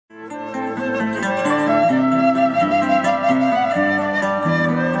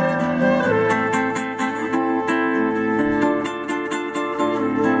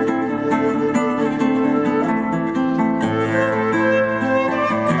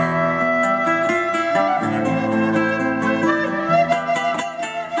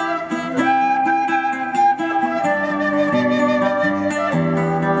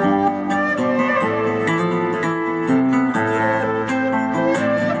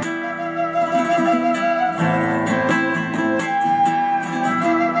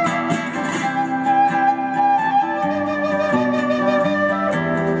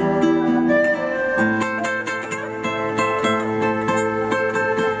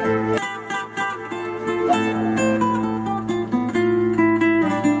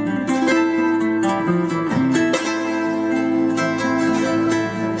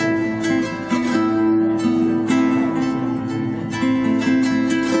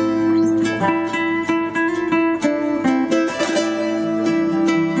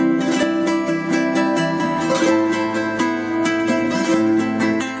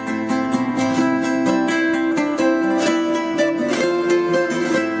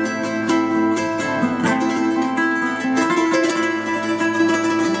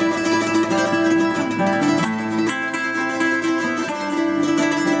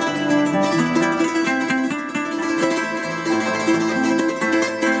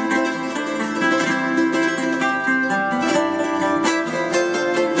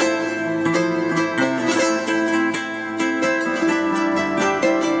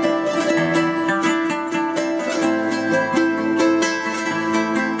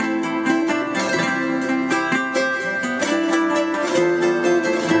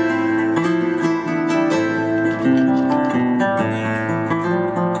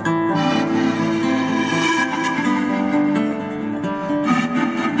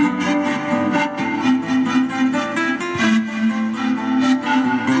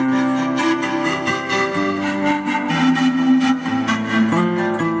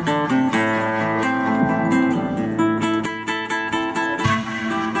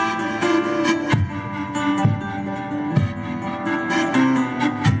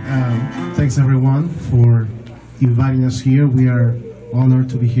Thanks everyone for inviting us here. We are honored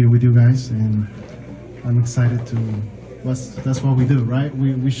to be here with you guys, and I'm excited to. That's what we do, right?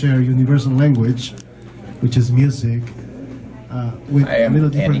 We share a universal language, which is music. With I am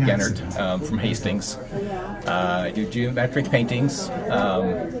little Andy different Gennert from Hastings. I do geometric paintings.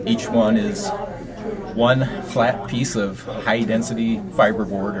 Each one is one flat piece of high-density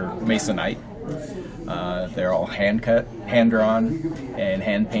fiberboard or masonite. They're all hand-cut, hand-drawn, and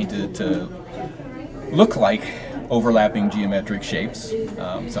hand-painted to look like overlapping geometric shapes.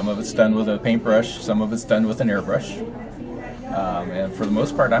 Some of it's done with a paintbrush, some of it's done with an airbrush. And for the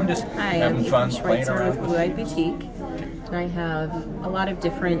most part, I'm just having fun playing around. With Blue Eyed Boutique. I have a lot of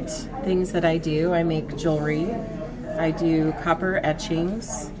different things that I do. I make jewelry. I do copper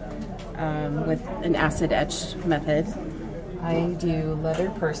etchings with an acid etch method. I do leather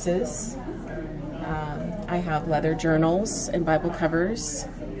purses. I have leather journals and Bible covers,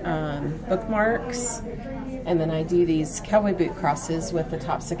 bookmarks, and then I do these cowboy boot crosses with the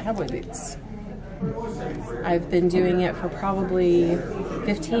tops of cowboy boots. I've been doing it for probably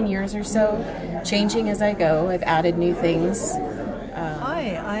 15 years or so, changing as I go. I've added new things.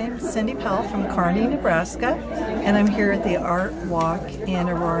 Hi, I'm Cindy Powell from Kearney, Nebraska, and I'm here at the Art Walk in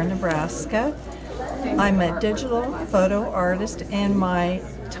Aurora, Nebraska. I'm a digital photo artist, and my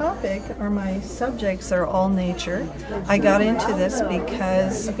topic or my subjects are all nature. I got into this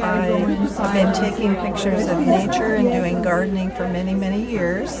because I've been taking pictures of nature and doing gardening for many, many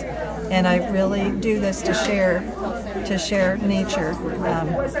years. And I really do this to share nature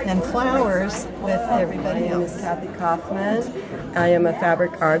and flowers with everybody else. My name is Kathy Kaufman. I am a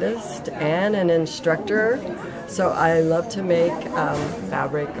fabric artist and an instructor. So I love to make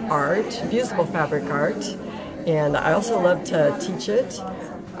fabric art, fusible fabric art, and I also love to teach it.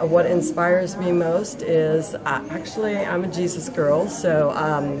 What inspires me most is, actually I'm a Jesus girl, so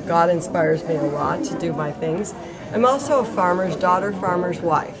God inspires me a lot to do my things. I'm also a farmer's daughter, farmer's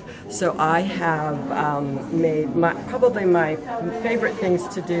wife. So I have made, probably my favorite things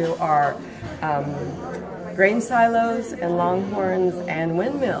to do are grain silos and longhorns and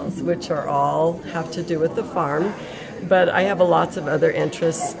windmills, which are all have to do with the farm. But I have lots of other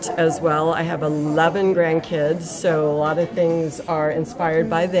interests as well. I have 11 grandkids, so a lot of things are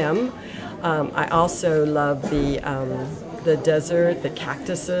inspired by them. I also love the desert, the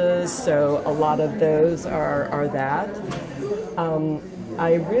cactuses, so a lot of those are that.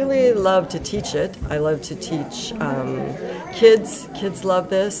 I really love to teach it. I love to teach kids. Kids love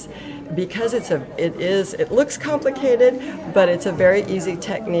this because it looks complicated, but it's a very easy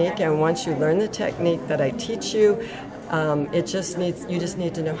technique. And once you learn the technique that I teach you, you just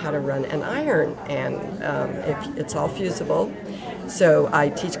need to know how to run an iron, and it's all fusible. So I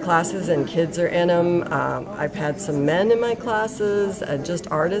teach classes and kids are in them. I've had some men in my classes,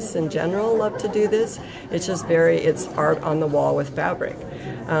 just artists in general love to do this. It's just it's art on the wall with fabric.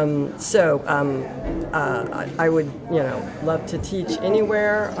 I would, love to teach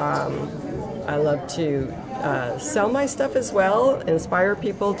anywhere. I love to sell my stuff as well, inspire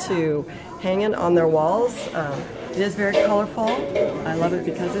people to hang it on their walls. It is very colorful. I love it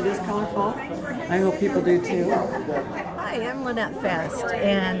because it is colorful. I hope people do too. Hi, I'm Lynette Fast,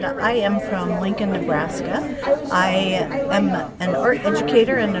 and I am from Lincoln, Nebraska. I am an art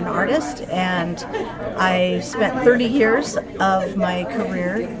educator and an artist, and I spent 30 years of my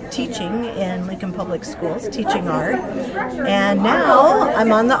career teaching in Lincoln Public Schools, teaching art, and now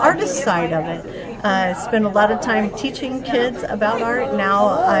I'm on the artist side of it. I spend a lot of time teaching kids about art. Now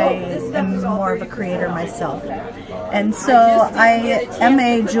I am more of a creator myself. And so I am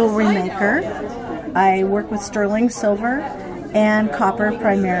a jewelry maker. I work with sterling silver and copper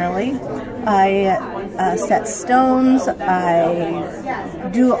primarily. I set stones. I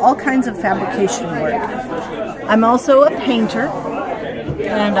do all kinds of fabrication work. I'm also a painter,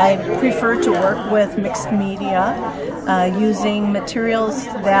 and I prefer to work with mixed media, using materials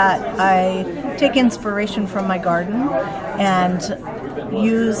that I take inspiration from my garden and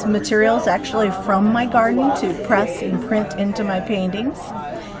use materials actually from my garden to press and print into my paintings.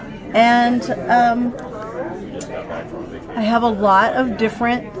 And I have a lot of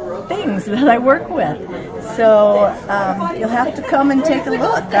different things that I work with. So you'll have to come and take a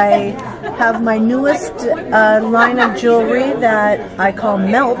look. I have my newest line of jewelry that I call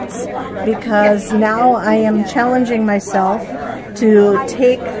Melts, because now I am challenging myself to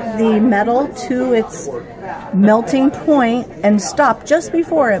take the metal to its melting point and stop just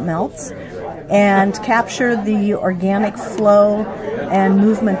before it melts, and capture the organic flow and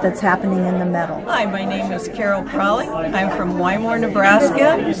movement that's happening in the metal. Hi, my name is Carol Crowley. I'm from Wymore,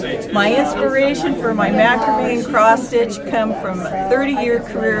 Nebraska. My inspiration for my macrame and cross stitch come from a 30-year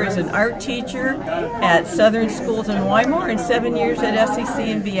career as an art teacher at Southern Schools in Wymore and 7 years at SEC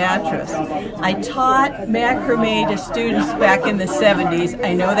in Beatrice. I taught macrame to students back in the 70s.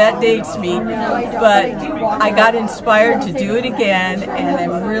 I know that dates me, but I got inspired to do it again, and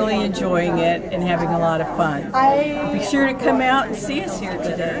I'm really enjoying it and having a lot of fun. Be sure to come out and see us here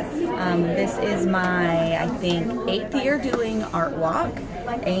today. This is my, I think, 8th year doing Art Walk,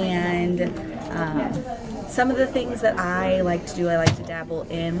 and some of the things that I like to do, I like to dabble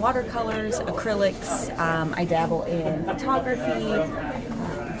in watercolors, acrylics, I dabble in photography.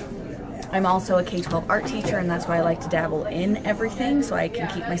 I'm also a K-12 art teacher, and that's why I like to dabble in everything so I can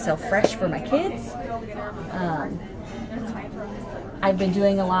keep myself fresh for my kids. I've been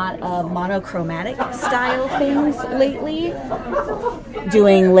doing a lot of monochromatic style things lately,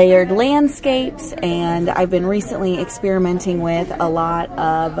 doing layered landscapes, and I've been recently experimenting with a lot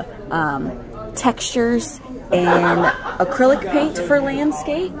of textures and acrylic paint for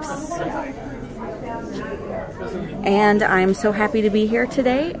landscapes. And I'm so happy to be here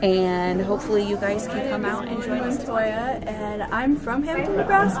today, and hopefully you guys can come out and join us. Toya, and I'm from Hampton,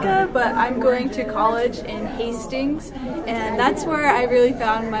 Nebraska, but I'm going to college in Hastings, and that's where I really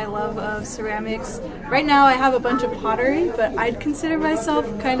found my love of ceramics. Right now I have a bunch of pottery, but I'd consider myself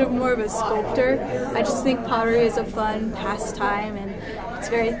kind of more of a sculptor. I just think pottery is a fun pastime, and it's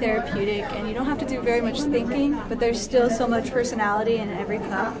very therapeutic, and you don't have to do very much thinking, but there's still so much personality in every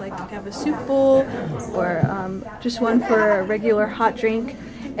cup. Like you have a soup bowl, or just one for a regular hot drink.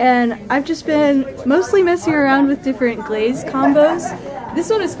 And I've just been mostly messing around with different glaze combos. This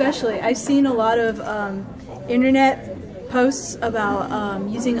one especially, I've seen a lot of internet posts about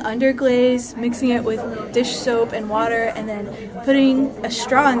using underglaze, mixing it with dish soap and water, and then putting a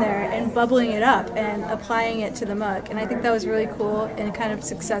straw in there and bubbling it up and applying it to the mug. And I think that was really cool and kind of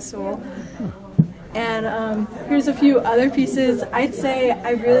successful. And here's a few other pieces. I'd say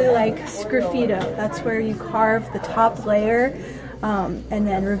I really like sgraffito. That's where you carve the top layer and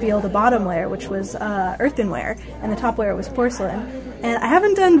then reveal the bottom layer, which was earthenware, and the top layer was porcelain. And I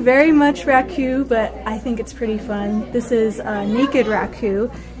haven't done very much raku, but I think it's pretty fun. This is naked raku,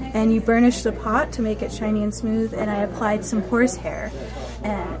 and you burnish the pot to make it shiny and smooth, and I applied some horsehair,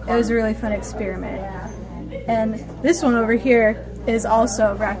 and it was a really fun experiment. And this one over here is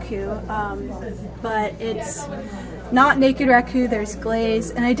also raku, but it's not naked raku, there's glaze,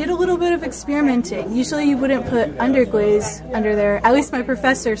 and I did a little bit of experimenting. Usually you wouldn't put underglaze under there, at least my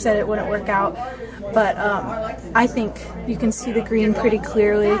professor said it wouldn't work out, but I think you can see the green pretty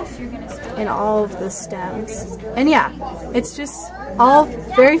clearly in all of the stems. And yeah, it's just all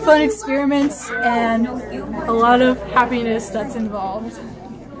very fun experiments and a lot of happiness that's involved.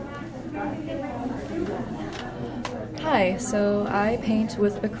 Hi, so I paint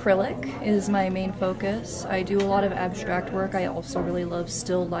with acrylic is my main focus. I do a lot of abstract work. I also really love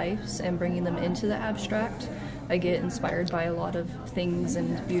still lifes and bringing them into the abstract. I get inspired by a lot of things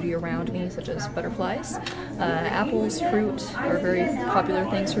and beauty around me, such as butterflies. Apples, fruit are very popular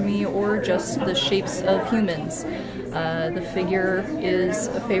things for me, or just the shapes of humans. The figure is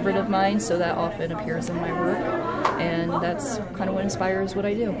a favorite of mine, so that often appears in my work, and that's kind of what inspires what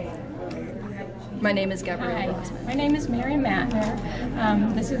I do. My name is Gabrielle. Hi, my name is Mary Matner.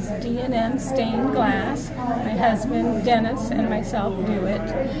 This is D&M Stained Glass. My husband Dennis and myself do it.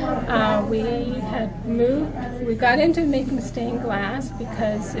 We got into making stained glass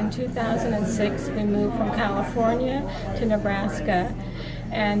because in 2006 we moved from California to Nebraska,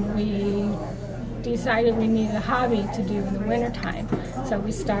 and we decided we needed a hobby to do in the wintertime. So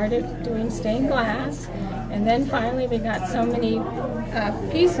we started doing stained glass, and then finally we got so many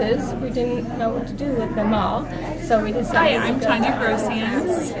pieces we didn't know what to do with them all. So we decided. Hi, I'm Tanya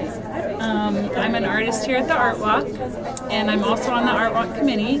Grosians. I'm an artist here at the Art Walk, and I'm also on the Art Walk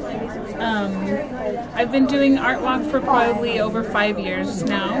committee. I've been doing Art Walk for probably over 5 years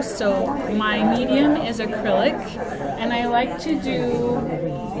now, so my medium is acrylic, and I like to do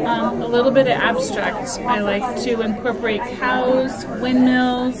a little bit of abstract. I like to incorporate cows,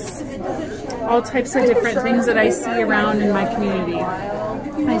 windmills, all types of different things that I see around in my community.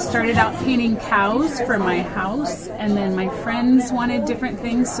 I started out painting cows for my house, and then my friends wanted different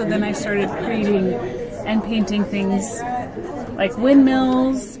things, so then I started creating and painting things like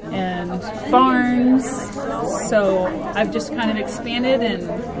windmills and barns. So I've just kind of expanded and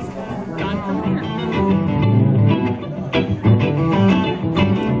gone from there.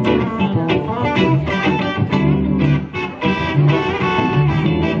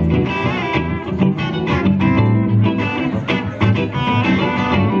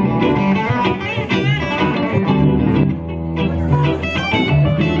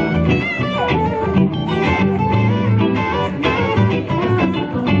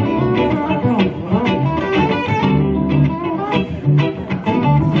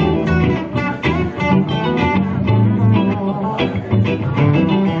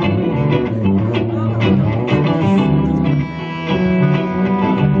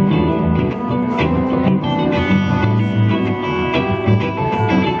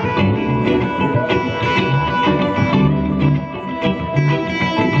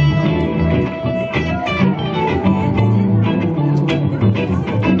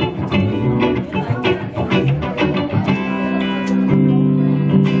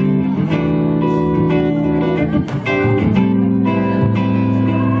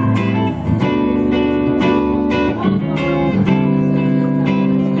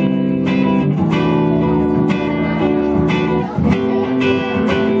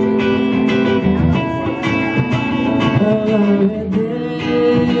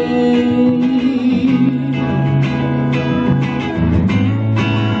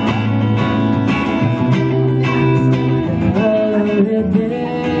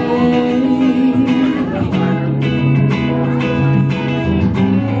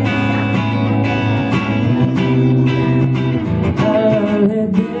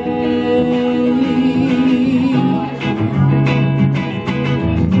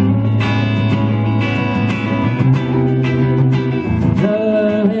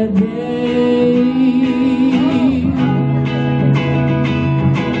 that day.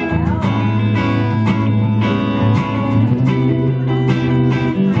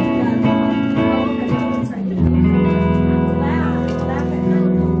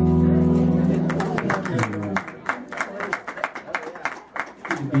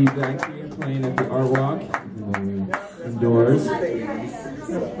 Be back here playing at the Art Walk, indoors.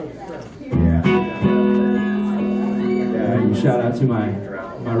 And shout out to my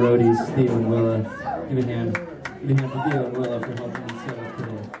roadies, Theo and Willa. Give a hand for Theo and Willa for helping me set up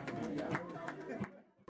today.